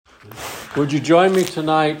Would you join me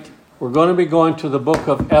tonight? We're going to be going to the book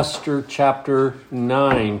of Esther, chapter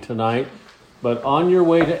 9 tonight. But on your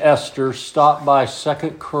way to Esther, stop by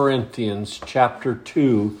 2 Corinthians, chapter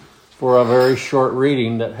 2, for a very short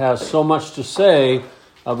reading that has so much to say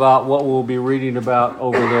about what we'll be reading about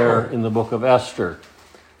over there in the book of Esther.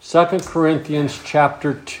 2 Corinthians,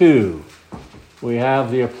 chapter 2. We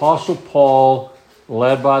have the Apostle Paul,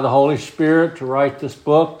 led by the Holy Spirit, to write this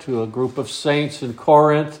book to a group of saints in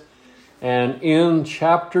Corinth. And in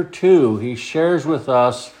chapter 2, he shares with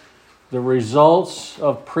us the results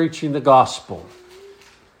of preaching the gospel.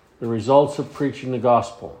 The results of preaching the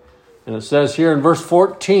gospel. And it says here in verse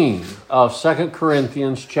 14 of 2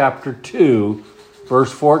 Corinthians chapter 2,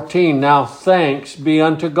 verse 14, "Now thanks be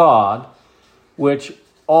unto God, which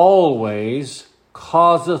always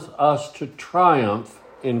causeth us to triumph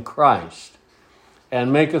in Christ,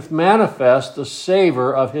 and maketh manifest the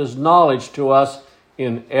savor of his knowledge to us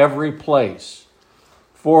in every place.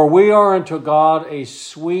 For we are unto God a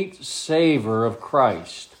sweet savor of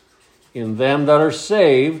Christ, in them that are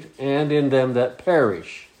saved and in them that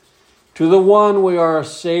perish. To the one we are a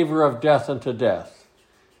savor of death unto death,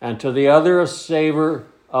 and to the other a savor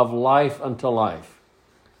of life unto life.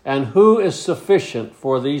 And who is sufficient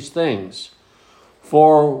for these things?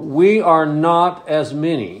 For we are not as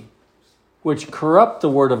many which corrupt the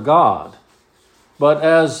word of God, but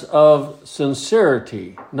as of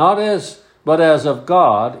sincerity, but as of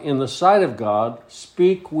God, in the sight of God,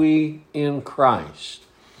 speak we in Christ."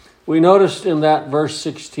 We noticed in that verse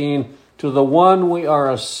 16, "To the one we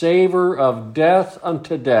are a savor of death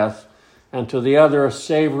unto death, and to the other a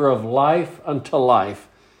savor of life unto life.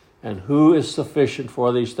 And who is sufficient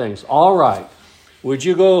for these things?" All right. Would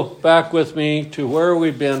you go back with me to where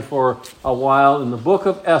we've been for a while in the book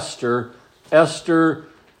of Esther,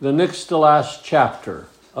 the next to last chapter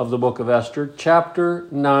of the book of Esther, chapter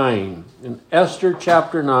 9. In Esther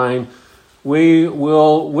chapter 9, we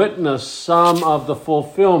will witness some of the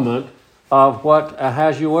fulfillment of what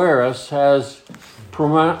Ahasuerus has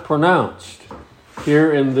pronounced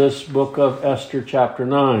here in this book of Esther chapter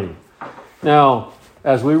 9. Now,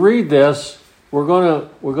 as we read this, we're going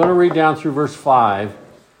to read down through verse 5,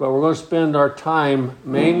 but we're going to spend our time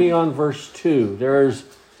mainly on verse 2. There's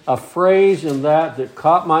a phrase in that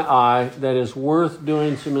caught my eye that is worth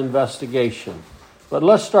doing some investigation. But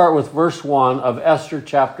let's start with verse 1 of Esther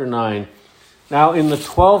chapter 9. "Now in the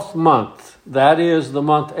 12th month, that is the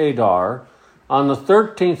month Adar, on the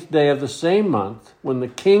 13th day of the same month, when the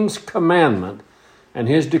king's commandment and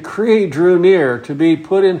his decree drew near to be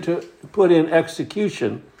put in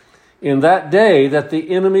execution, in that day that the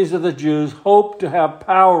enemies of the Jews hoped to have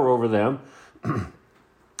power over them,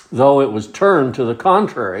 though it was turned to the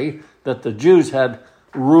contrary, that the Jews had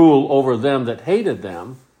rule over them that hated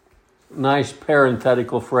them." Nice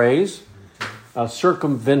parenthetical phrase,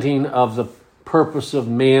 circumventing of the purpose of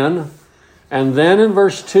men. And then in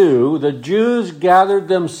verse 2, "The Jews gathered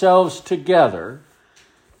themselves together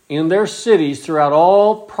in their cities throughout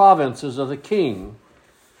all provinces of King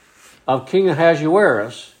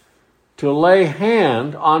Ahasuerus, to lay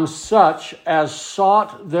hand on such as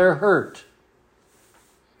sought their hurt."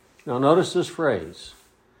 Now notice this phrase,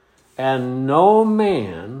 "And no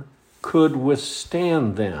man could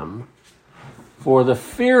withstand them, for the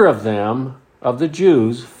fear of them, of the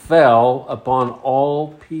Jews, fell upon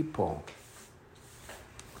all people."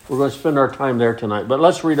 We're going to spend our time there tonight, but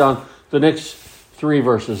let's read on the next 3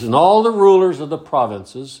 verses. "And all the rulers of the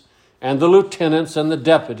provinces, and the lieutenants, and the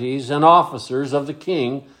deputies, and officers of the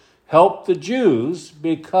king helped the Jews,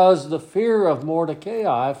 because the fear of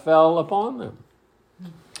Mordecai fell upon them.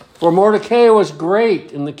 For Mordecai was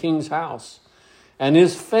great in the king's house, and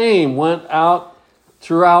his fame went out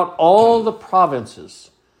throughout all the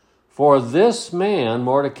provinces. For this man,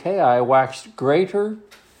 Mordecai, waxed greater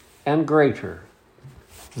and greater.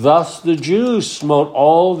 Thus the Jews smote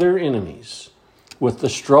all their enemies with the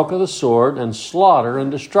stroke of the sword, and slaughter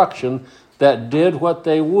and destruction, that did what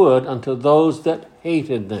they would unto those that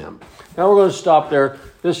hated them." Now we're going to stop there.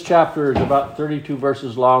 This chapter is about 32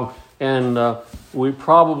 verses long, and we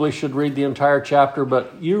probably should read the entire chapter,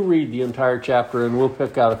 but you read the entire chapter and we'll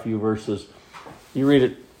pick out a few verses. You read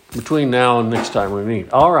it between now and next time we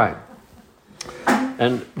meet. All right.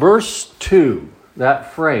 And verse 2,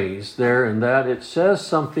 that phrase there, and that it says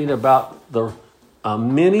something about the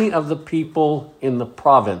many of the people in the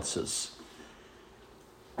provinces.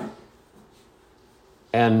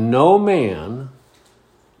 "And no man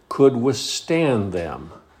could withstand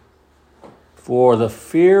them, for the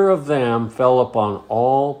fear of them fell upon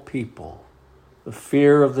all people." The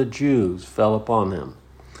fear of the Jews fell upon them.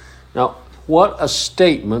 Now, what a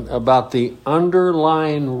statement about the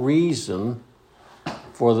underlying reason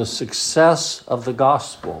for the success of the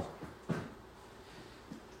gospel.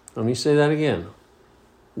 Let me say that again.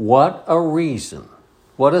 What a reason.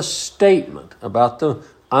 What a statement about the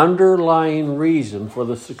underlying reason for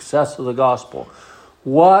the success of the gospel.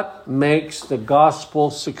 What makes the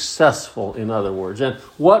gospel successful, in other words? And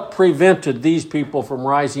what prevented these people from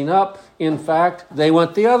rising up? In fact, they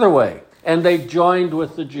went the other way, and they joined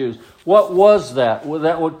with the Jews. What was that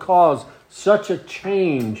would cause such a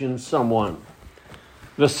change in someone?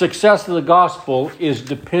 The success of the gospel is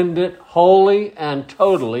dependent wholly and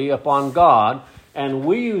totally upon God, and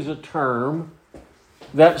we use a term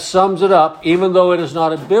that sums it up, even though it is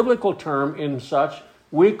not a biblical term in such.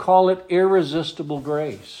 We call it irresistible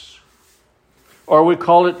grace. Or we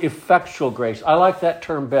call it effectual grace. I like that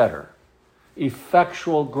term better.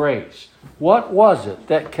 Effectual grace. What was it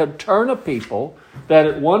that could turn a people that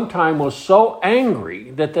at one time was so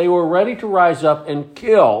angry that they were ready to rise up and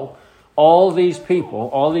kill all these people,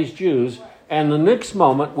 all these Jews, and the next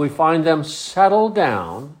moment we find them settle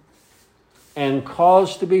down and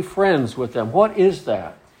cause to be friends with them? What is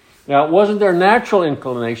that? Now, it wasn't their natural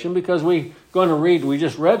inclination, because we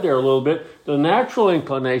just read there a little bit. The natural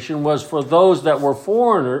inclination was for those that were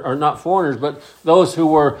foreigners, or not foreigners, but those who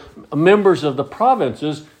were members of the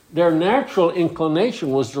provinces. Their natural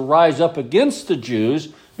inclination was to rise up against the Jews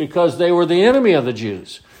because they were the enemy of the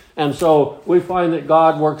Jews. And so we find that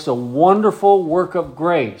God works a wonderful work of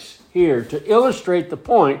grace here to illustrate the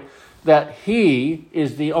point that He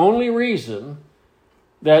is the only reason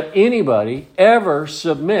that anybody ever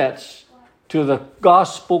submits to the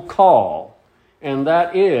gospel call. And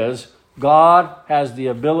that is, God has the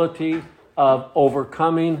ability of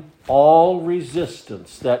overcoming all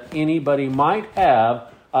resistance that anybody might have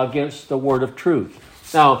against the word of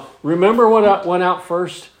truth. Now, remember what went out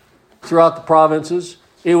first throughout the provinces?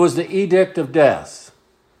 It was the edict of death.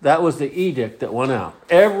 That was the edict that went out.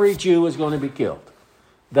 Every Jew was going to be killed.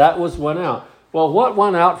 That went out. Well, what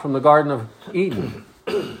went out from the Garden of Eden?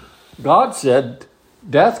 God said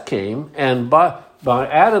death came, and by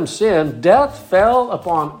Adam's sin, death fell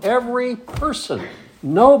upon every person.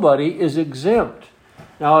 Nobody is exempt.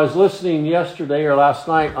 Now, I was listening yesterday or last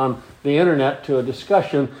night on the internet to a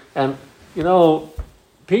discussion, and,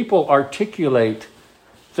 people articulate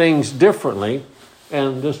things differently,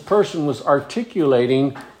 and this person was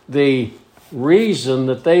articulating the reason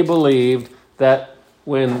that they believed that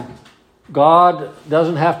when God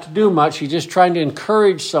doesn't have to do much, He's just trying to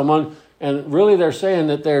encourage someone, and really they're saying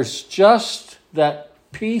that there's just that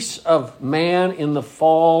piece of man in the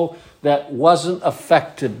fall that wasn't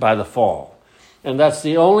affected by the fall. And that's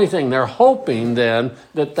the only thing. They're hoping then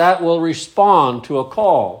that will respond to a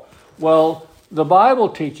call. Well, the Bible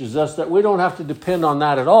teaches us that we don't have to depend on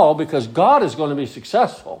that at all, because God is going to be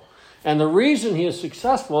successful. And the reason He is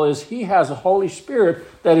successful is He has a Holy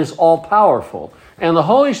Spirit that is all-powerful. And the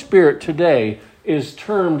Holy Spirit today is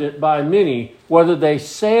termed by many, whether they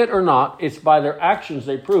say it or not, it's by their actions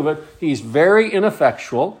they prove it. He's very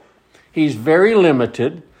ineffectual, He's very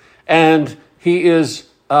limited, and He is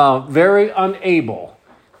very unable.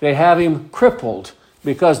 They have Him crippled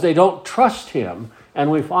because they don't trust Him. And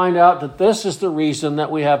we find out that this is the reason that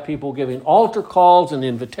we have people giving altar calls and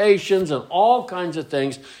invitations and all kinds of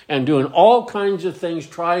things, and doing all kinds of things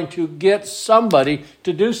trying to get somebody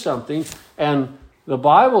to do something. And the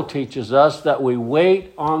Bible teaches us that we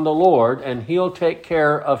wait on the Lord and He'll take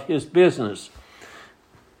care of His business.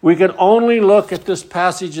 We can only look at this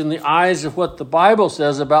passage in the eyes of what the Bible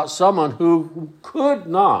says about someone who could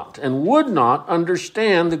not and would not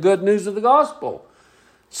understand the good news of the gospel.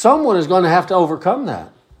 Someone is going to have to overcome that.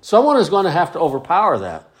 Someone is going to have to overpower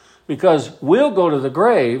that, because we'll go to the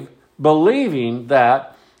grave believing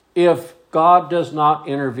that if God does not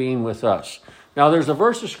intervene with us. Now, there's a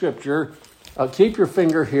verse of Scripture. Keep your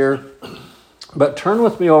finger here, but turn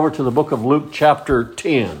with me over to the book of Luke chapter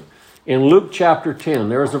 10. In Luke chapter 10,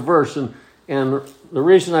 there is a verse, and the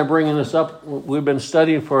reason I'm bringing this up, we've been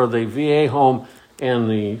studying for the VA home and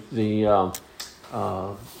the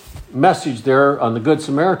message there on the Good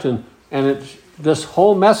Samaritan, and this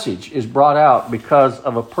whole message is brought out because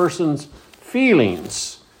of a person's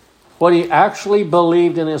feelings. What he actually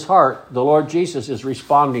believed in his heart, the Lord Jesus is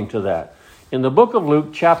responding to that. In the book of Luke,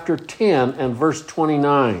 chapter 10 and verse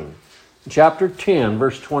 29, chapter 10,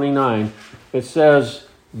 verse 29, it says,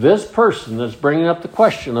 this person that's bringing up the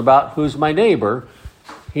question about who's my neighbor,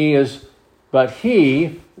 but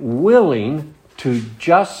he willing to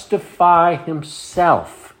justify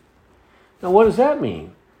himself. Now, what does that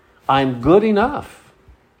mean? I'm good enough.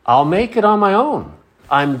 I'll make it on my own.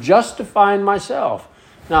 I'm justifying myself.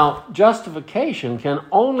 Now, justification can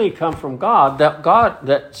only come from God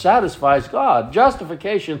that satisfies God.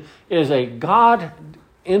 Justification is a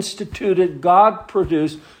God-instituted,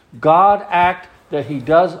 God-produced, God act that he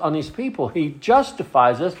does on these people. He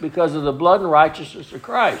justifies us because of the blood and righteousness of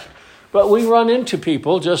Christ. But we run into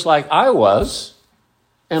people, just like I was,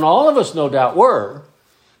 and all of us no doubt were,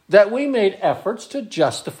 that we made efforts to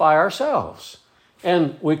justify ourselves.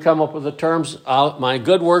 And we come up with the terms, my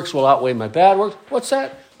good works will outweigh my bad works. What's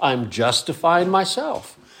that? I'm justifying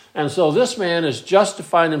myself. And so this man is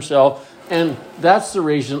justifying himself, and that's the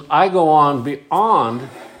reason I go on beyond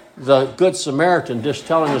the Good Samaritan just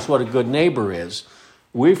telling us what a good neighbor is.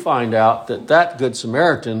 We find out that Good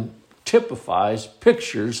Samaritan typifies,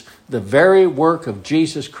 pictures the very work of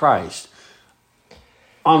Jesus Christ.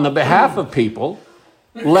 On the behalf of people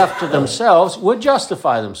left to themselves would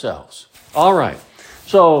justify themselves. All right.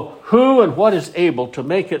 So who and what is able to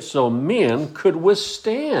make it so men could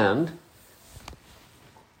withstand,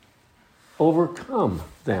 overcome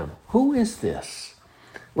them? Who is this?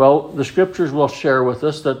 Well, the scriptures will share with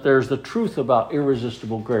us that there's the truth about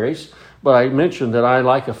irresistible grace, but I mentioned that I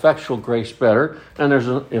like effectual grace better, and there's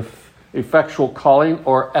an effectual calling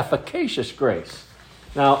or efficacious grace.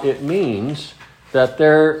 Now, it means that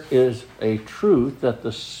there is a truth that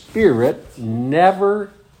the Spirit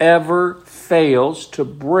never ever fails to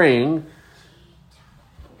bring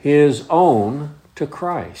his own to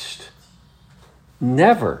Christ.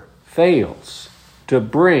 Never fails to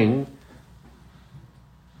bring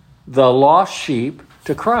the lost sheep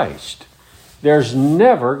to Christ. There's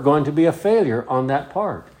never going to be a failure on that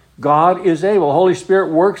part. God is able. The Holy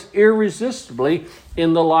Spirit works irresistibly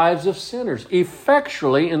in the lives of sinners,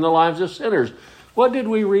 effectually in the lives of sinners. What did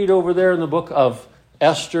we read over there in the book of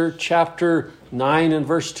Esther, chapter 9 and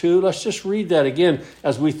verse 2? Let's just read that again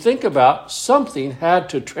as we think about something had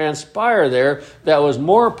to transpire there that was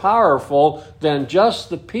more powerful than just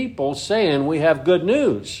the people saying we have good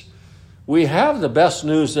news. We have the best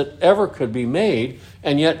news that ever could be made,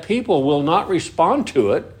 and yet people will not respond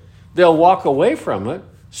to it. They'll walk away from it,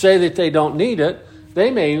 say that they don't need it.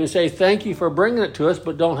 They may even say, thank you for bringing it to us,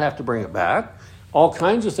 but don't have to bring it back. All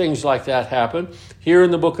kinds of things like that happen. Here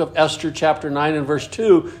in the book of Esther, chapter 9 and verse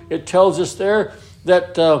 2, it tells us there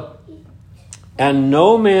that, and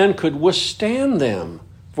no man could withstand them,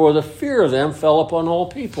 for the fear of them fell upon all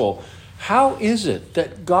people. How is it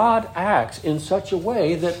that God acts in such a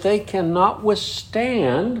way that they cannot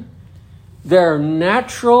withstand their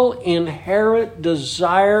natural, inherent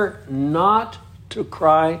desire not to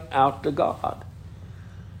cry out to God?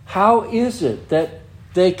 How is it that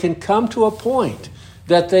they can come to a point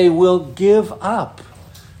that they will give up?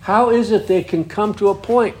 How is it they can come to a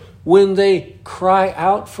point when they cry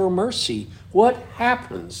out for mercy? What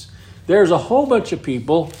happens? There's a whole bunch of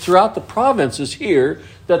people throughout the provinces here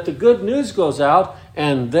that the good news goes out,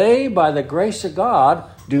 and they, by the grace of God,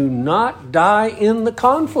 do not die in the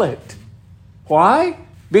conflict. Why?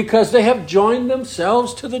 Because they have joined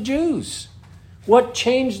themselves to the Jews. What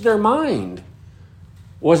changed their mind?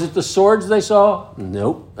 Was it the swords they saw?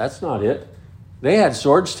 Nope, that's not it. They had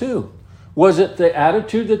swords too. Was it the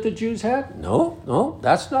attitude that the Jews had? No,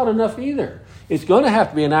 that's not enough either. It's going to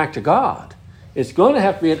have to be an act of God. It's going to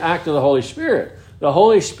have to be an act of the Holy Spirit. The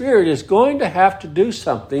Holy Spirit is going to have to do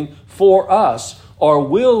something for us, or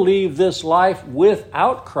we'll leave this life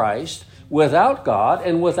without Christ, without God,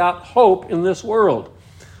 and without hope in this world.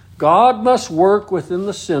 God must work within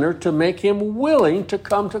the sinner to make him willing to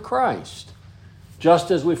come to Christ.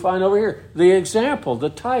 Just as we find over here, the example,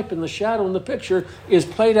 the type, and the shadow in the picture is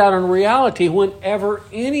played out in reality whenever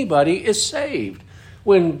anybody is saved.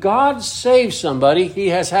 When God saves somebody, he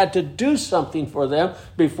has had to do something for them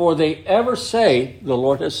before they ever say, the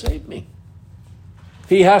Lord has saved me.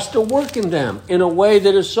 He has to work in them in a way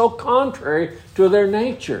that is so contrary to their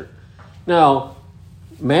nature. Now,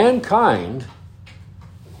 mankind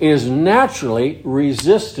is naturally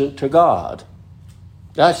resistant to God.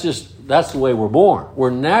 That's the way we're born. We're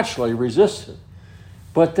naturally resistant.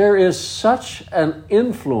 But there is such an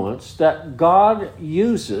influence that God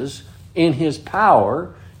uses in his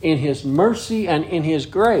power, in his mercy, and in his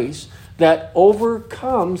grace that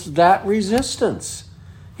overcomes that resistance.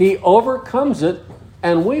 He overcomes it,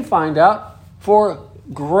 and we find out for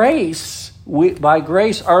grace, by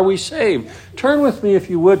grace are we saved. Turn with me, if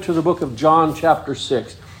you would, to the book of John chapter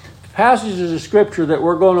 6. Passages of Scripture that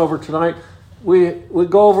we're going over tonight, we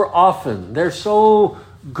go over often. They're so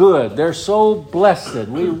good. They're so blessed.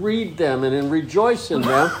 We read them and rejoice in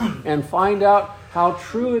them and find out how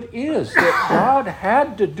true it is that God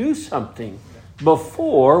had to do something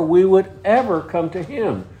before we would ever come to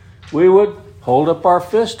him. We would hold up our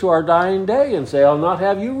fist to our dying day and say, I'll not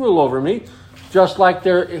have you rule over me. Just like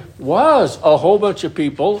there was a whole bunch of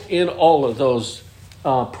people in all of those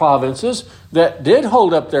provinces that did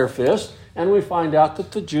hold up their fist, and we find out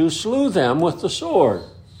that the Jews slew them with the sword.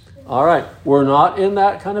 All right, we're not in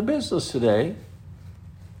that kind of business today,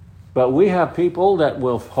 but we have people that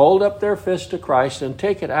will hold up their fist to Christ and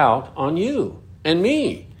take it out on you and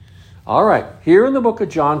me. All right, here in the book of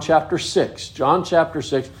John chapter 6,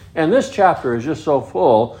 and this chapter is just so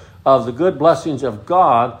full of the good blessings of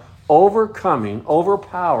God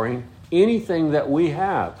overpowering anything that we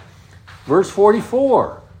have. Verse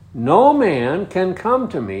 44, no man can come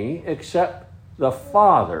to me except the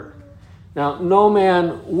Father. Now, no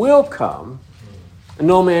man will come,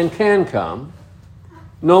 no man can come,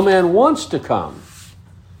 no man wants to come.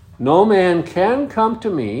 No man can come to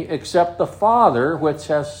me except the Father which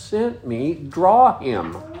has sent me draw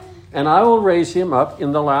him, and I will raise him up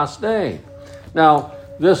in the last day. Now,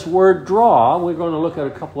 this word draw, we're going to look at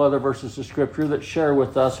a couple other verses of Scripture that share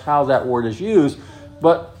with us how that word is used,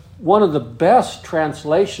 but one of the best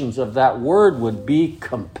translations of that word would be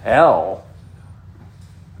compel.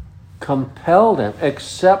 Compel them,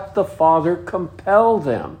 except the Father compel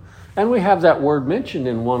them. And we have that word mentioned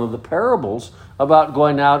in one of the parables about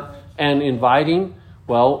going out and inviting,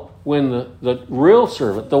 when the real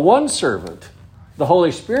servant, the one servant, the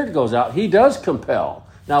Holy Spirit goes out, he does compel.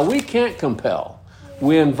 Now, we can't compel.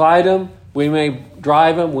 We invite them, we may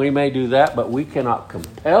drive them, we may do that, but we cannot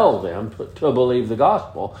compel them to believe the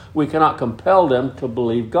gospel. We cannot compel them to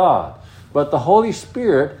believe God. But the Holy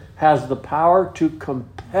Spirit has the power to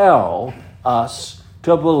compel us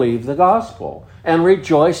to believe the gospel and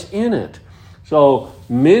rejoice in it. So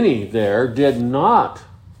many there did not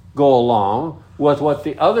go along with what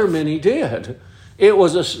the other many did. It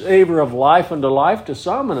was a savor of life unto life to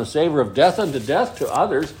some and a savor of death unto death to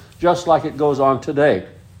others, just like it goes on today.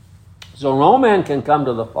 So no man can come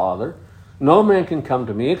to the Father, no man can come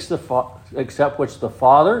to me except which the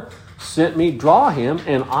Father sent me draw him,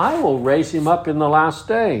 and I will raise him up in the last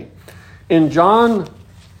day. In John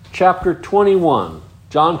chapter 21,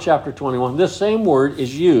 this same word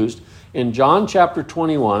is used in John chapter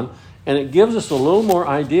 21, and it gives us a little more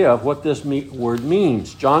idea of what this word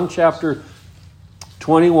means. John chapter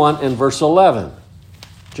 21 and verse 11.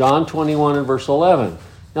 John 21 and verse 11.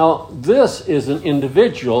 Now, this is an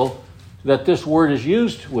individual that this word is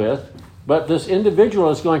used with, but this individual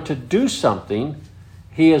is going to do something.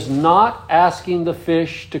 He is not asking the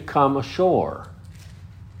fish to come ashore.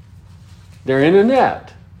 They're in a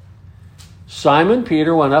net. Simon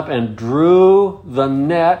Peter went up and drew the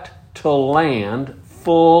net to land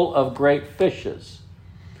full of great fishes.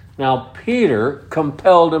 Now, Peter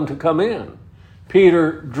compelled them to come in.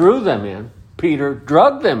 Peter drew them in. Peter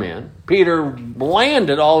drugged them in. Peter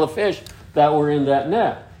landed all the fish that were in that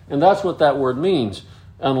net. And that's what that word means.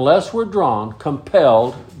 Unless we're drawn,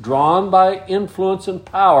 compelled, drawn by influence and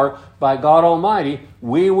power by God Almighty,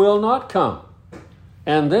 we will not come.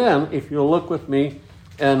 And then, if you'll look with me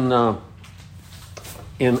in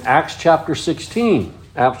Acts chapter 16,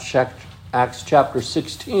 Acts chapter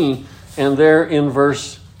 16, and there in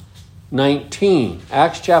verse 19.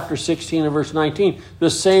 Acts chapter 16 and verse 19. The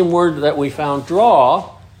same word that we found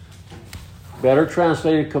draw, better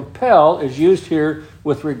translated compel, is used here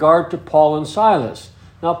with regard to Paul and Silas.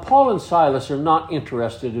 Now, Paul and Silas are not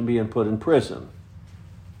interested in being put in prison.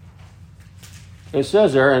 It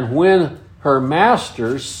says there, and when her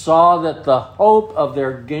masters saw that the hope of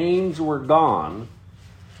their gains were gone,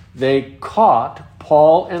 they caught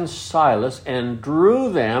Paul and Silas and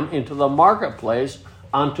drew them into the marketplace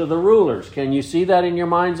unto the rulers. Can you see that in your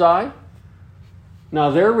mind's eye? Now,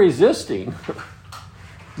 they're resisting,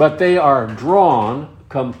 but they are drawn,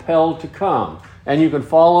 compelled to come. And you can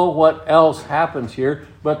follow what else happens here,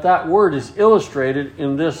 but that word is illustrated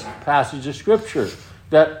in this passage of Scripture,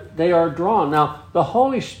 that they are drawn. Now, the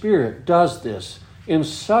Holy Spirit does this in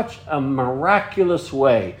such a miraculous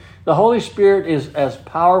way. The Holy Spirit is as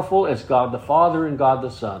powerful as God the Father and God the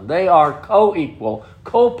Son. They are co-equal,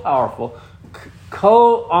 co-powerful,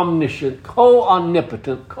 co-omniscient,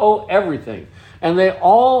 co-omnipotent, co-everything. And they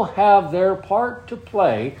all have their part to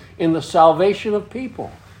play in the salvation of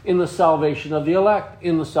people, in the salvation of the elect,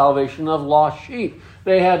 in the salvation of lost sheep.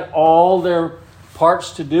 They had all their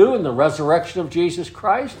parts to do in the resurrection of Jesus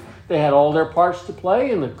Christ. They had all their parts to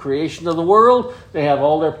play in the creation of the world. They have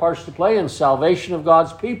all their parts to play in salvation of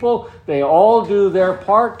God's people. They all do their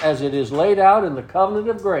part as it is laid out in the covenant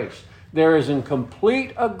of grace. There is in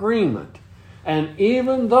complete agreement. And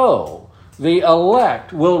even though the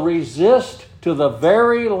elect will resist to the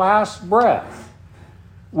very last breath,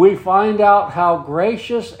 we find out how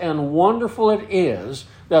gracious and wonderful it is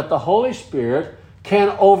that the Holy Spirit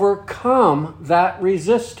can overcome that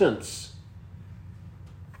resistance.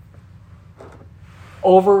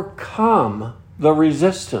 Overcome the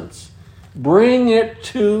resistance. Bring it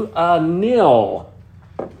to a nil.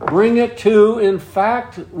 Bring it to, in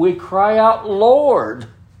fact, we cry out, Lord,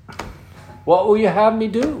 what will you have me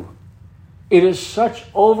do? It is such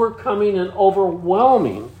overcoming and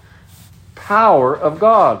overwhelming power of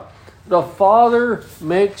God. The Father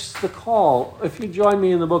makes the call. If you join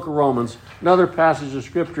me in the book of Romans, another passage of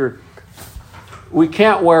Scripture we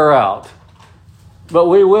can't wear out, but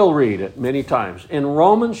we will read it many times. In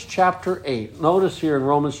Romans chapter 8, notice here in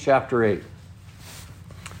Romans chapter 8.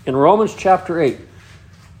 In Romans chapter 8,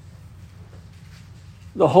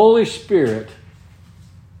 the Holy Spirit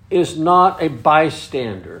is not a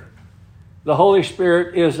bystander. The Holy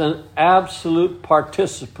Spirit is an absolute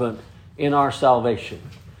participant in our salvation.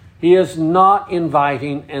 He is not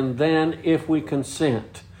inviting, and then if we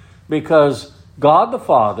consent, because God the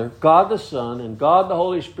Father, God the Son, and God the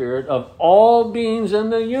Holy Spirit, of all beings in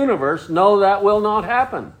the universe, know that will not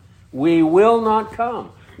happen. We will not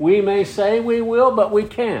come. We may say we will, but we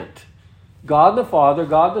can't. God the Father,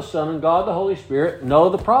 God the Son, and God the Holy Spirit know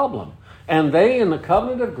the problem. And they, in the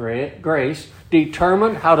covenant of grace,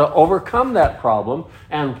 determined how to overcome that problem.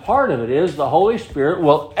 And part of it is the Holy Spirit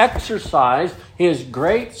will exercise His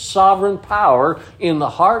great sovereign power in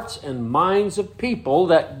the hearts and minds of people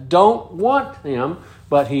that don't want Him,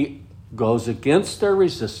 but He goes against their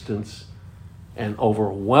resistance and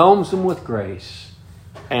overwhelms them with grace,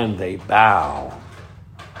 and they bow.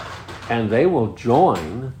 And they will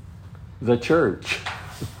join the church.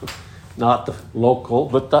 Not the local,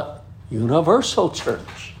 but the universal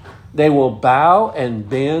church. They will bow and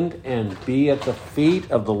bend and be at the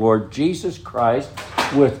feet of the Lord Jesus Christ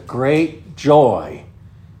with great joy,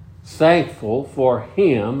 thankful for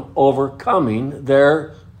Him overcoming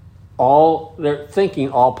their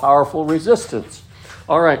thinking all-powerful resistance.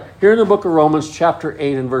 All right, here in the book of Romans chapter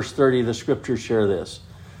 8 and verse 30, the Scriptures share this.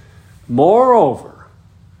 Moreover,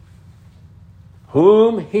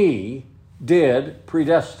 whom He did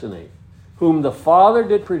predestinate, whom the Father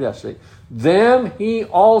did predestinate, them He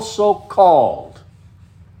also called.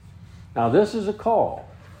 Now this is a call.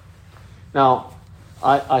 Now,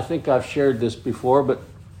 I think I've shared this before, but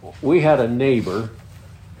we had a neighbor.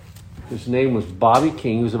 His name was Bobby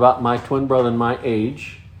King. He was about my twin brother and my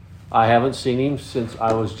age. I haven't seen him since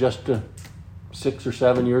I was just 6 or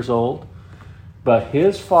 7 years old. But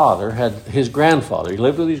his grandfather, he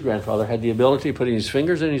lived with his grandfather, had the ability of putting his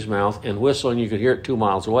fingers in his mouth and whistle, and you could hear it 2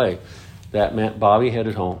 miles away. That meant Bobby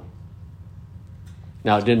headed home.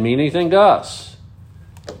 Now, it didn't mean anything to us,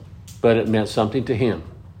 but it meant something to him.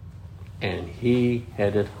 And he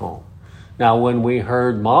headed home. Now, when we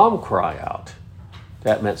heard Mom cry out,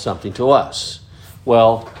 that meant something to us.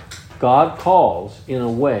 Well, God calls in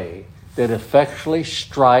a way that effectually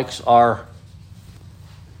strikes our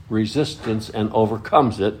resistance and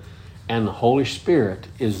overcomes it, and the Holy Spirit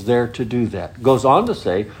is there to do that. Goes on to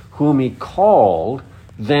say, whom He called,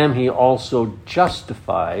 them He also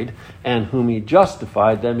justified, and whom He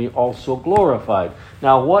justified, them He also glorified.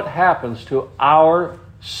 Now, what happens to our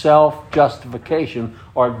self-justification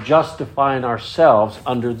or justifying ourselves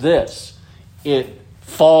under this? It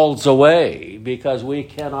falls away because we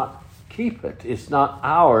cannot keep it. It's not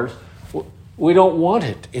ours. We don't want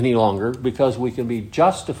it any longer because we can be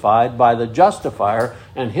justified by the justifier,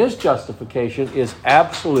 and His justification is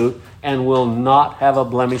absolute and will not have a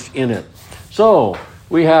blemish in it. So,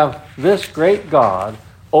 we have this great God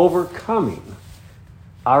overcoming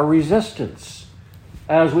our resistance.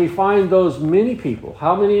 As we find those many people,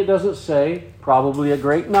 how many it doesn't say, probably a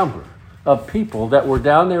great number of people that were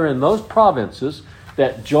down there in those provinces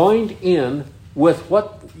that joined in with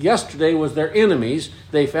what yesterday was their enemies.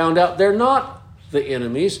 They found out they're not the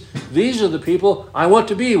enemies. These are the people I want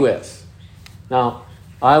to be with. Now,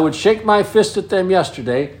 I would shake my fist at them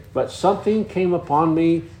yesterday, but something came upon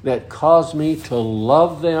me that caused me to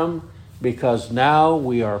love them, because now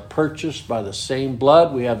we are purchased by the same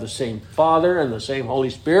blood. We have the same Father, and the same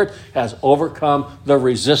Holy Spirit has overcome the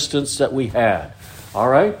resistance that we had. All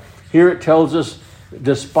right? Here it tells us,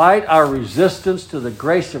 despite our resistance to the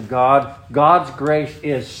grace of God, God's grace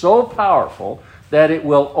is so powerful that it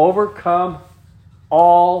will overcome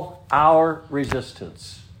all our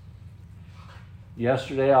resistance.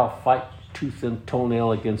 Yesterday, I'll fight tooth and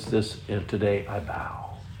toenail against this, and today I bow.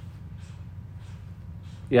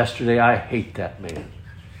 Yesterday, I hate that man.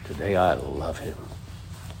 Today, I love him.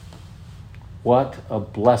 What a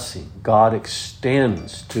blessing God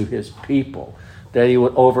extends to His people that he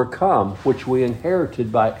would overcome, which we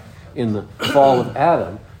inherited in the fall of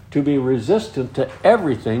Adam, to be resistant to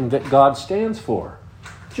everything that God stands for.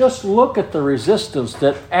 Just look at the resistance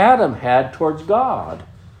that Adam had towards God.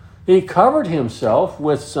 He covered himself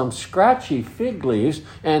with some scratchy fig leaves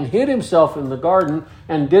and hid himself in the garden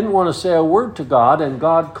and didn't want to say a word to God, and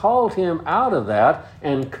God called him out of that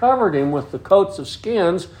and covered him with the coats of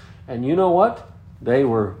skins, and you know what? They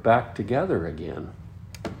were back together again.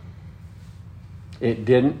 It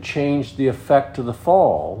didn't change the effect of the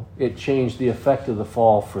fall. It changed the effect of the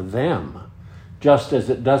fall for them. Just as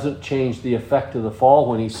it doesn't change the effect of the fall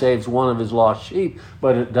when he saves one of his lost sheep,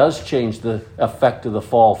 but it does change the effect of the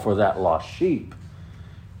fall for that lost sheep.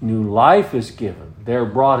 New life is given. They're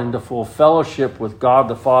brought into full fellowship with God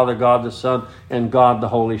the Father, God the Son, and God the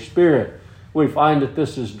Holy Spirit. We find that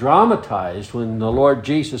this is dramatized when the Lord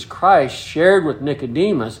Jesus Christ shared with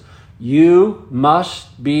Nicodemus, "You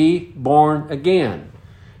must be born again."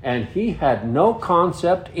 And he had no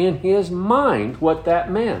concept in his mind what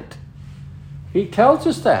that meant. He tells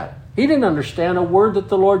us that. He didn't understand a word that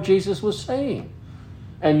the Lord Jesus was saying.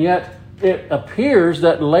 And yet it appears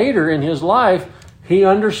that later in his life, he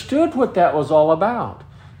understood what that was all about.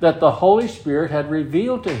 That the Holy Spirit had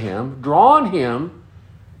revealed to him, drawn him,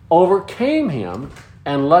 overcame him,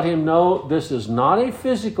 and let him know this is not a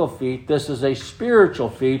physical feat, this is a spiritual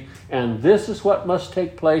feat, and this is what must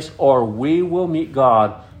take place, or we will meet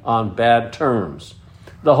God on bad terms.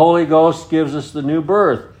 The Holy Ghost gives us the new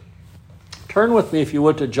birth. Turn with me, if you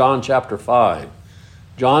would, to John chapter 5.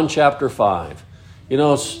 John chapter 5. You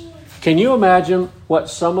know, can you imagine what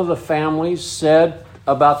some of the families said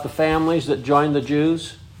about the families that joined the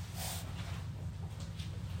Jews?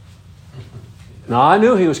 Now, I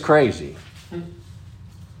knew he was crazy.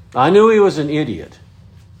 I knew he was an idiot.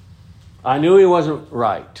 I knew he wasn't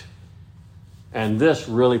right. And this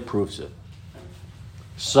really proves it.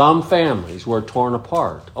 Some families were torn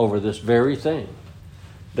apart over this very thing,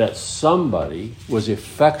 that somebody was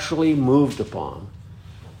effectually moved upon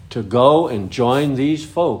to go and join these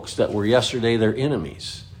folks that were yesterday their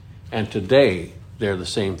enemies, and today they're the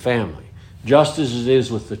same family. Just as it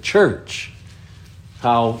is with the church,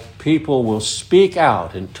 how people will speak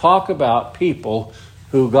out and talk about people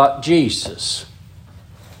who got Jesus,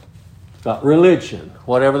 got religion,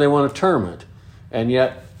 whatever they want to term it, and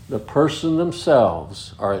yet the person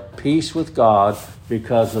themselves are at peace with God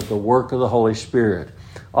because of the work of the Holy Spirit.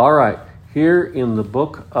 All right, here in the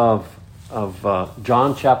book of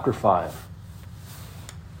John chapter 5.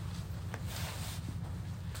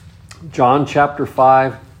 John chapter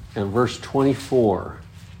 5 and verse 24.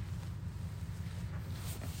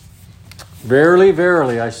 "Verily,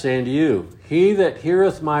 verily, I say unto you, he that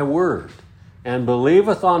heareth my word, and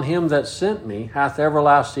believeth on him that sent me, hath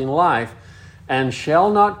everlasting life, and shall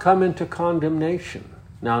not come into condemnation."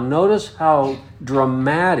 Now notice how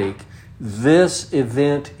dramatic this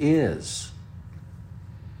event is.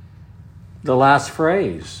 The last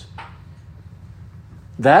phrase.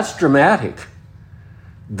 That's dramatic.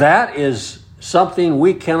 That is something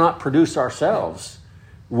we cannot produce ourselves.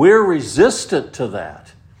 We're resistant to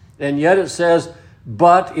that. And yet it says,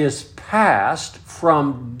 "but is passed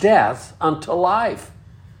from death unto life."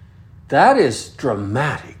 That is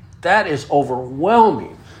dramatic. That is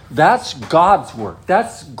overwhelming. That's God's work.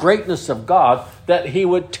 That's greatness of God, that he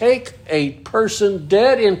would take a person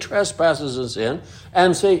dead in trespasses and sin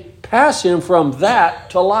and say, pass him from that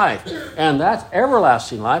to life. And that's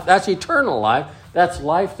everlasting life. That's eternal life. That's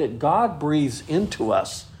life that God breathes into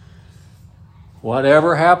us.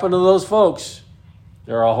 Whatever happened to those folks?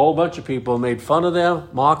 There are a whole bunch of people who made fun of them,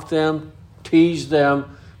 mocked them, teased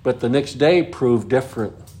them, but the next day proved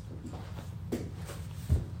different.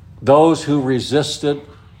 Those who resisted,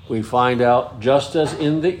 we find out, just as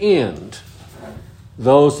in the end,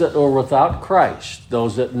 those that were without Christ,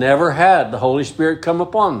 those that never had the Holy Spirit come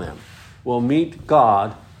upon them, will meet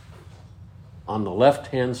God on the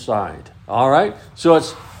left-hand side. All right? So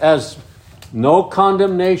it's as no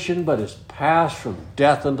condemnation, but it's passed from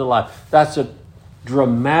death unto life. That's a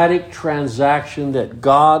dramatic transaction that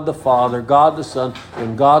God the Father, God the Son,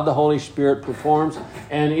 and God the Holy Spirit performs,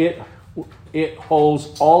 and it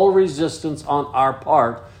holds all resistance on our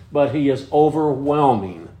part, but he is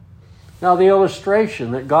overwhelming. Now, the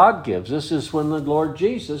illustration that God gives us is when the Lord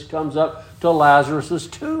Jesus comes up to Lazarus'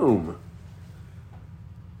 tomb.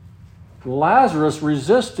 Lazarus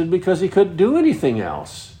resisted because he couldn't do anything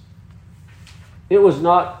else. It was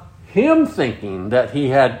not him thinking that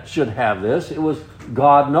he should have this. It was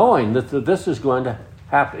God knowing that this is going to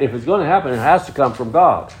happen. If it's going to happen, it has to come from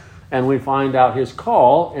God. And we find out his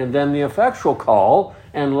call, and then the effectual call,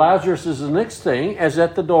 and Lazarus is the next thing, is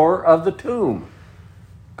at the door of the tomb.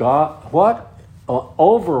 God, what an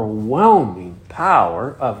overwhelming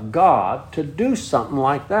power of God to do something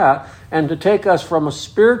like that and to take us from a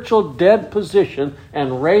spiritual dead position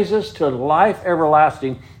and raise us to life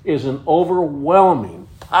everlasting is an overwhelming,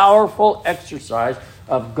 powerful exercise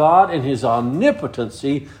of God and His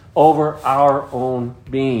omnipotency over our own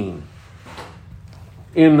being.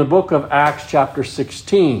 In the book of Acts chapter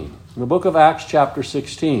 16,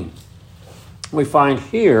 we find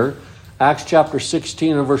here, Acts chapter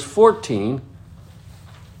 16 and verse 14,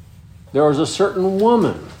 there was a certain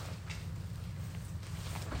woman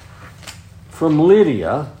from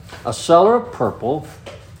Lydia, a seller of purple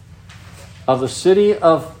of the city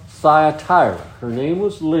of Thyatira. Her name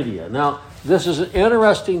was Lydia. Now, this is an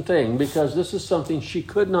interesting thing because this is something she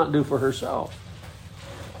could not do for herself.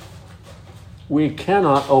 We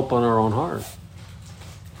cannot open our own heart.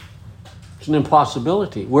 It's an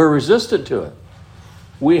impossibility. We're resistant to it.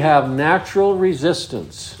 We have natural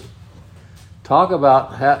resistance. Talk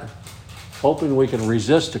about hoping we can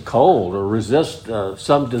resist a cold or resist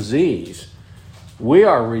some disease. We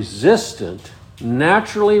are resistant,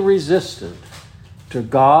 naturally resistant to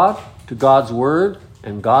God, to God's word,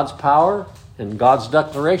 and God's power, and God's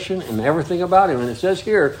declaration, and everything about Him. And it says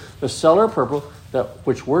here, the seller of purple, that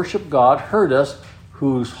which worship God, heard us,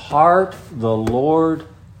 whose heart the Lord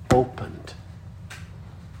opened.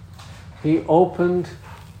 He opened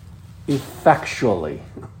effectually.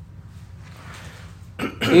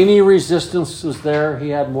 Any resistance was there, He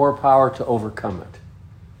had more power to overcome it.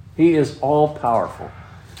 He is all powerful.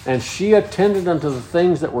 And she attended unto the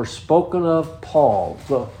things that were spoken of Paul,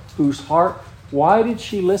 whose heart. Why did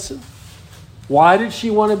she listen? Why did she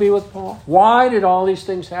want to be with Paul? Why did all these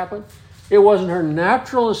things happen? It wasn't her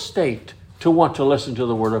natural estate to want to listen to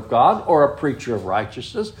the Word of God or a preacher of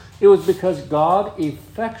righteousness. It was because God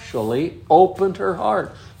effectually opened her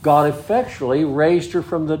heart. God effectually raised her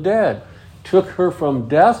from the dead, took her from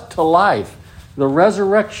death to life, the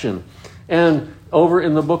resurrection. And over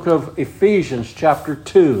in the book of Ephesians chapter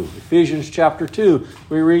 2,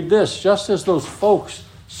 we read this, just as those folks,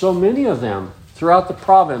 so many of them throughout the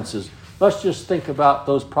provinces, let's just think about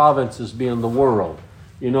those provinces being the world.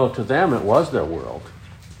 You know, to them it was their world.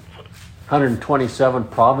 127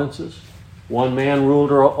 provinces. One man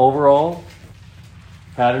ruled over all.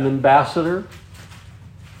 Had an ambassador.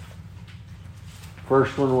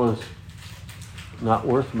 First one was not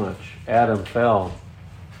worth much. Adam fell.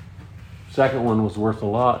 Second one was worth a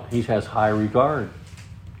lot. He has high regard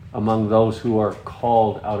among those who are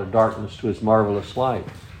called out of darkness to His marvelous light.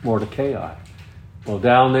 Mordecai. Well,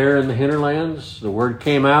 down there in the hinterlands, the word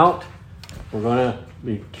came out. We're going to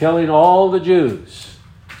be killing all the Jews.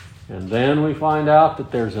 And then we find out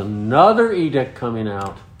that there's another edict coming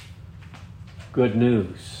out. Good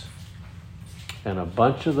news. And a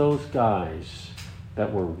bunch of those guys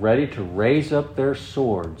that were ready to raise up their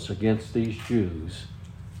swords against these Jews,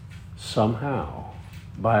 somehow,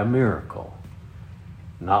 by a miracle,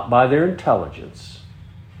 not by their intelligence,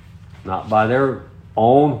 not by their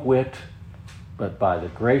own wit, but by the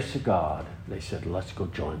grace of God, they said, let's go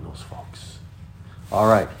join those folks. All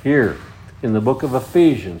right, here in the book of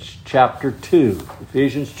Ephesians chapter 2,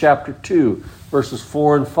 verses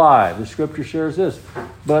 4 and 5, the scripture shares this,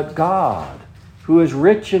 but God, who is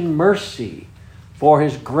rich in mercy, for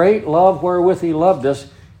His great love wherewith He loved us,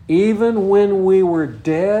 even when we were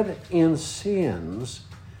dead in sins.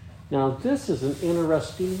 Now, this is an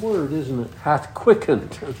interesting word, isn't it? Hath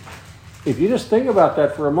quickened. If you just think about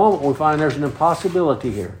that for a moment, we find there's an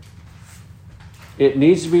impossibility here. It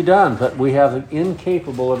needs to be done, but we have an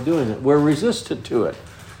incapable of doing it. We're resistant to it.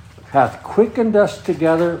 Hath quickened us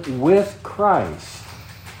together with Christ.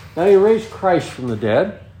 Now, He raised Christ from the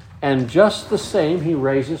dead, and just the same, He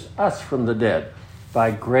raises us from the dead.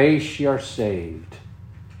 By grace ye are saved.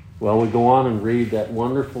 Well, we go on and read that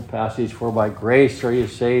wonderful passage, for by grace are you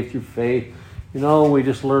saved through faith. You know, we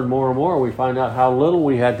just learn more and more. We find out how little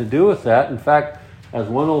we had to do with that. In fact, as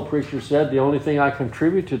one old preacher said, the only thing I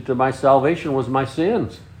contributed to my salvation was my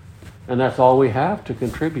sins. And that's all we have to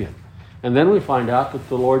contribute. And then we find out that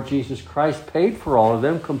the Lord Jesus Christ paid for all of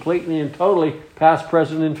them completely and totally, past,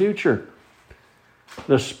 present, and future.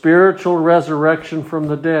 The spiritual resurrection from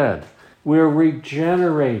the dead. We're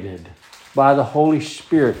regenerated by the Holy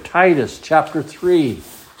Spirit. Titus chapter 3.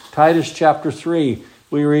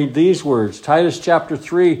 We read these words. Titus chapter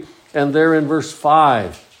 3, and there in verse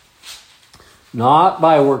 5. Not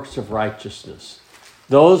by works of righteousness.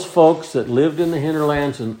 Those folks that lived in the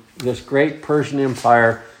hinterlands in this great Persian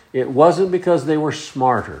Empire, it wasn't because they were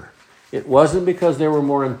smarter. It wasn't because they were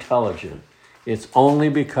more intelligent. It's only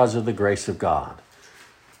because of the grace of God.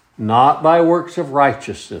 Not by works of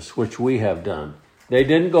righteousness, which we have done, They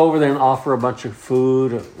didn't go over there and offer a bunch of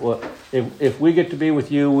food. If we get to be with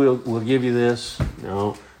you, we'll give you this.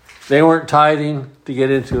 No. They weren't tithing to get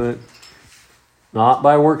into it. Not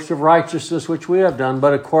by works of righteousness which we have done,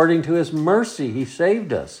 but according to his mercy he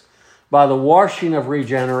saved us by the washing of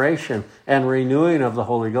regeneration and renewing of the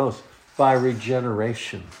Holy Ghost. By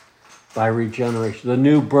regeneration. By regeneration. The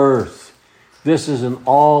new birth. This is an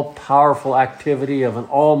all-powerful activity of an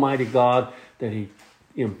almighty God that he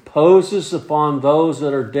imposes upon those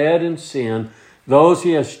that are dead in sin, those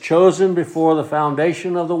he has chosen before the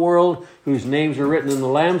foundation of the world, whose names are written in the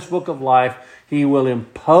Lamb's book of life. He will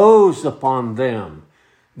impose upon them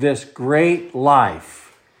this great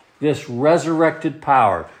life, this resurrected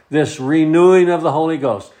power, this renewing of the Holy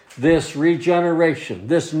Ghost, this regeneration,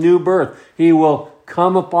 this new birth. He will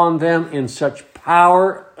come upon them in such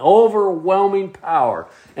power, overwhelming power,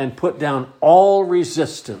 and put down all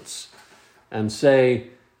resistance and say,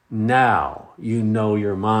 now you know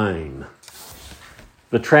you're mine.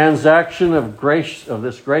 The transaction of grace, of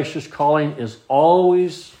this gracious calling, is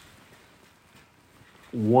always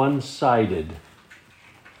one-sided.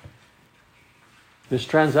 This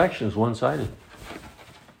transaction is one-sided.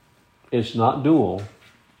 It's not dual,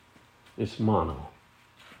 it's mono.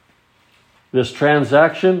 This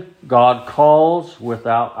transaction, God calls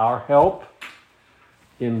without our help,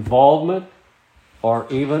 involvement, or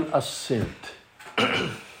even assent.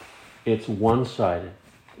 It's one-sided.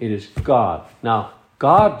 It is God. Now,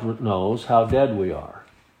 God knows how dead we are.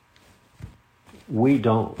 We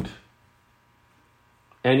don't.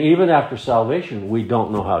 And even after salvation, we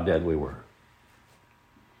don't know how dead we were.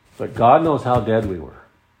 But God knows how dead we were.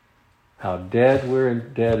 How dead we're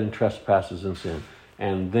dead in trespasses and sin.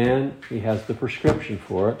 And then he has the prescription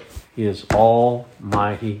for it. His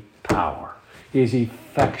almighty power. His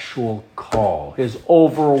effectual call. His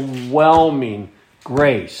overwhelming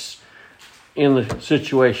grace in the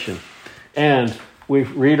situation. And we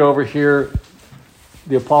read over here,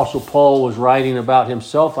 the Apostle Paul was writing about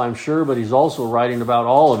himself, I'm sure, but he's also writing about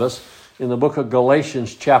all of us in the book of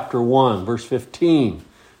Galatians chapter 1, verse 15.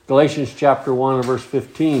 Galatians chapter 1 and verse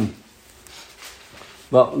 15.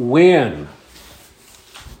 But when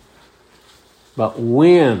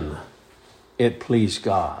it pleased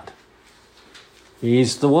God,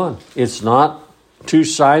 he's the one. It's not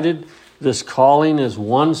two-sided. This calling is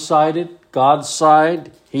one-sided. God's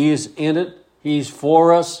side. He is in it. He's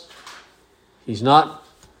for us. He's not,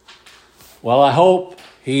 well, I hope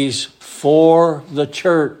he's for the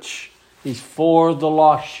church. He's for the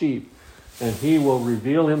lost sheep. And he will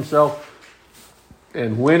reveal himself.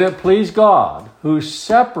 And when it pleased God, who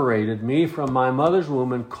separated me from my mother's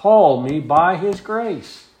womb and called me by his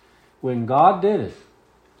grace, when God did it,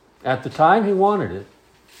 at the time he wanted it,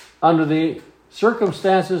 under the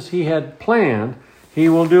circumstances he had planned, he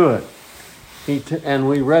will do it. And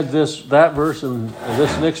we read that verse and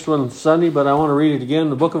this next one Sunday, but I want to read it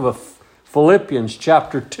again. The book of Philippians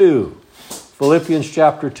chapter 2. Philippians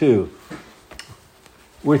chapter 2.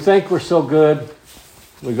 We think we're so good.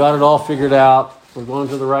 We got it all figured out. We're going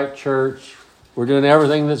to the right church. We're doing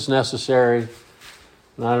everything that's necessary.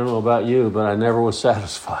 And I don't know about you, but I never was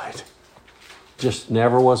satisfied. Just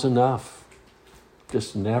never was enough.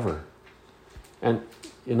 Just never. And,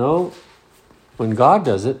 when God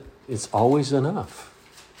does it, it's always enough.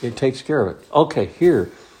 It takes care of it. Okay, here.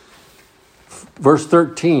 Verse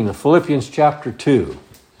 13 of Philippians chapter 2.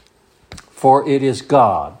 For it is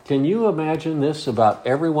God. Can you imagine this about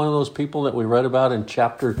every one of those people that we read about in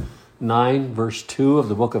chapter 9, verse 2 of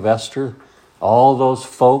the book of Esther? All those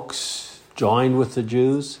folks joined with the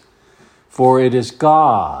Jews. For it is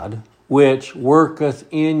God which worketh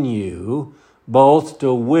in you both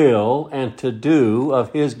to will and to do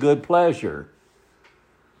of his good pleasure.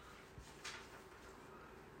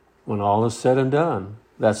 When all is said and done,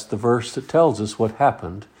 that's the verse that tells us what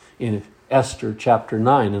happened in Esther chapter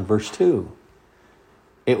 9 and verse 2.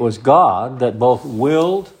 It was God that both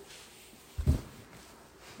worketh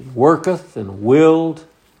and willed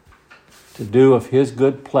to do of his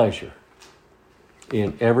good pleasure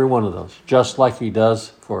in every one of those, just like he does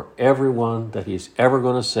for everyone that he's ever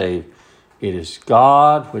going to save. It is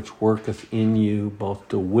God which worketh in you both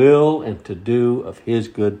to will and to do of his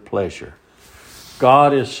good pleasure.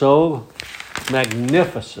 God is so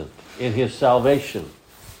magnificent in his salvation.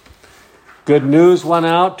 Good news went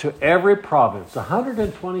out to every province,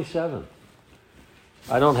 127.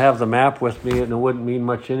 I don't have the map with me, and it wouldn't mean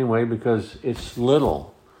much anyway because it's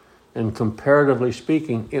little. And comparatively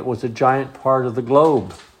speaking, it was a giant part of the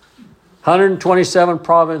globe. 127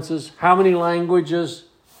 provinces. How many languages?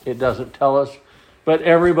 It doesn't tell us. But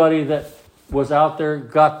everybody that was out there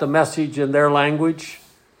got the message in their language.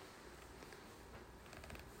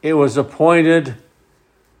 It was appointed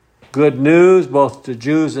good news both to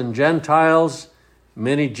Jews and Gentiles.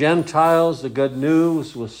 Many Gentiles, the good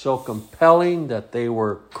news was so compelling that they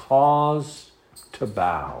were caused to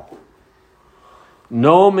bow.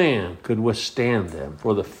 No man could withstand them,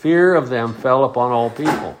 for the fear of them fell upon all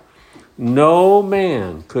people. No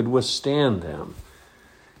man could withstand them.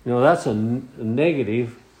 You know, that's a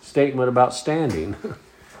negative statement about standing.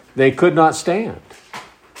 They could not stand.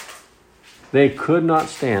 They could not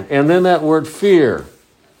stand. And then that word fear.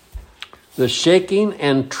 The shaking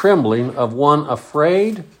and trembling of one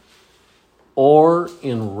afraid or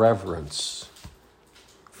in reverence.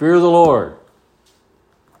 Fear of the Lord.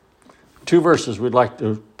 2 verses we'd like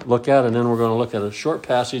to look at, and then we're going to look at a short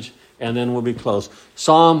passage, and then we'll be closed.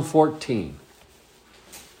 Psalm 14.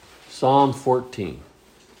 Psalm 14.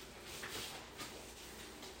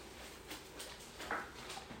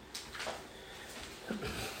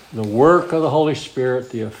 The work of the Holy Spirit,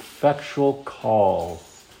 the effectual call.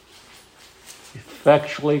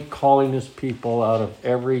 Effectually calling his people out of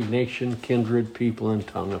every nation, kindred, people, and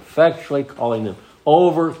tongue. Effectually calling them,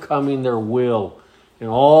 overcoming their will and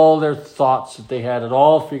all their thoughts that they had it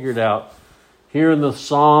all figured out. Here in the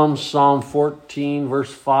Psalms, Psalm 14,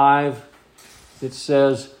 verse 5, it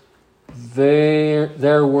says,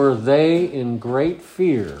 There were they in great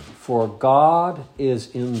fear, for God is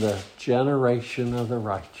in the generation of the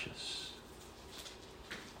righteous.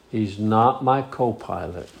 He's not my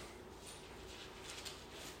co-pilot.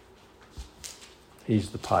 He's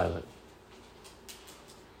the pilot.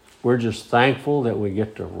 We're just thankful that we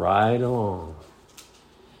get to ride along.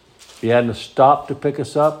 If he hadn't stopped to pick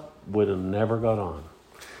us up, we'd have never got on.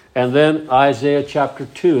 And then Isaiah chapter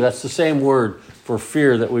 2. That's the same word for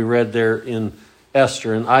fear that we read there in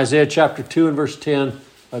Esther. In Isaiah chapter 2 and verse 10,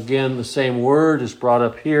 again, the same word is brought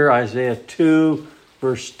up here. Isaiah 2,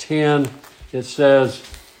 verse 10, it says,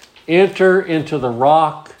 Enter into the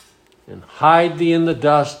rock and hide thee in the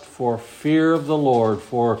dust for fear of the Lord,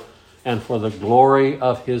 and for the glory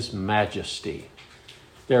of his majesty.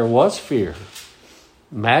 There was fear.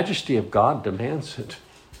 Majesty of God demands it.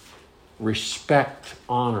 Respect,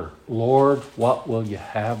 honor. Lord, what will you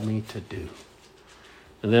have me to do?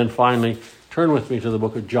 And then finally, turn with me to the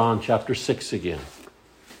book of John chapter 6 again.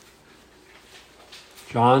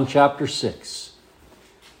 John chapter 6.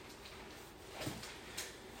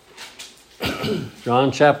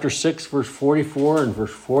 John chapter 6, verse 44 and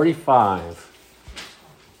verse 45.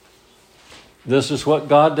 This is what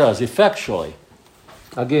God does effectually.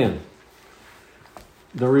 Again,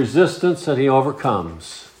 the resistance that he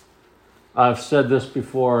overcomes. I've said this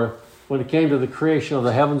before. When it came to the creation of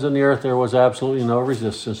the heavens and the earth, there was absolutely no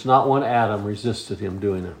resistance. Not one atom resisted him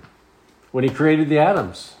doing it. When he created the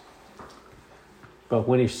atoms. But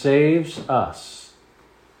when he saves us,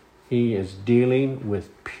 he is dealing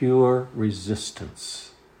with pure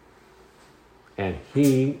resistance. And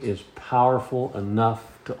he is powerful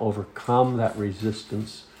enough to overcome that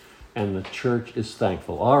resistance. And the church is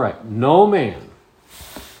thankful. All right, no man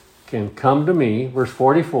can come to me, verse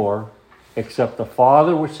 44, except the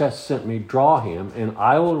Father which hath sent me draw him, and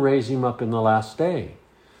I will raise him up in the last day.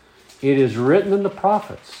 It is written in the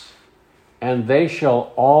prophets, and they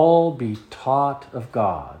shall all be taught of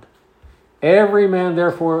God. Every man,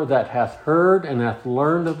 therefore, that hath heard and hath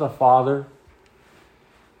learned of the Father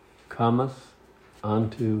cometh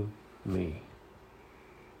unto me.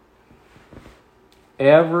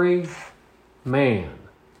 Every man,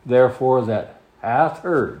 therefore, that hath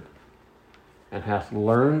heard and hath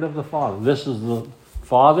learned of the Father. This is the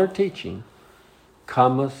Father teaching,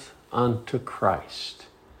 cometh unto Christ,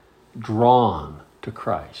 drawn to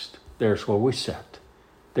Christ. There's where we sit.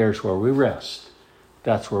 There's where we rest.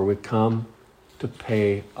 That's where we come to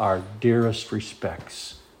pay our dearest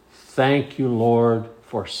respects. Thank you, Lord,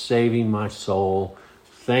 for saving my soul.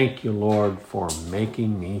 Thank you, Lord, for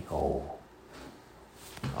making me whole.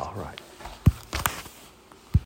 All right.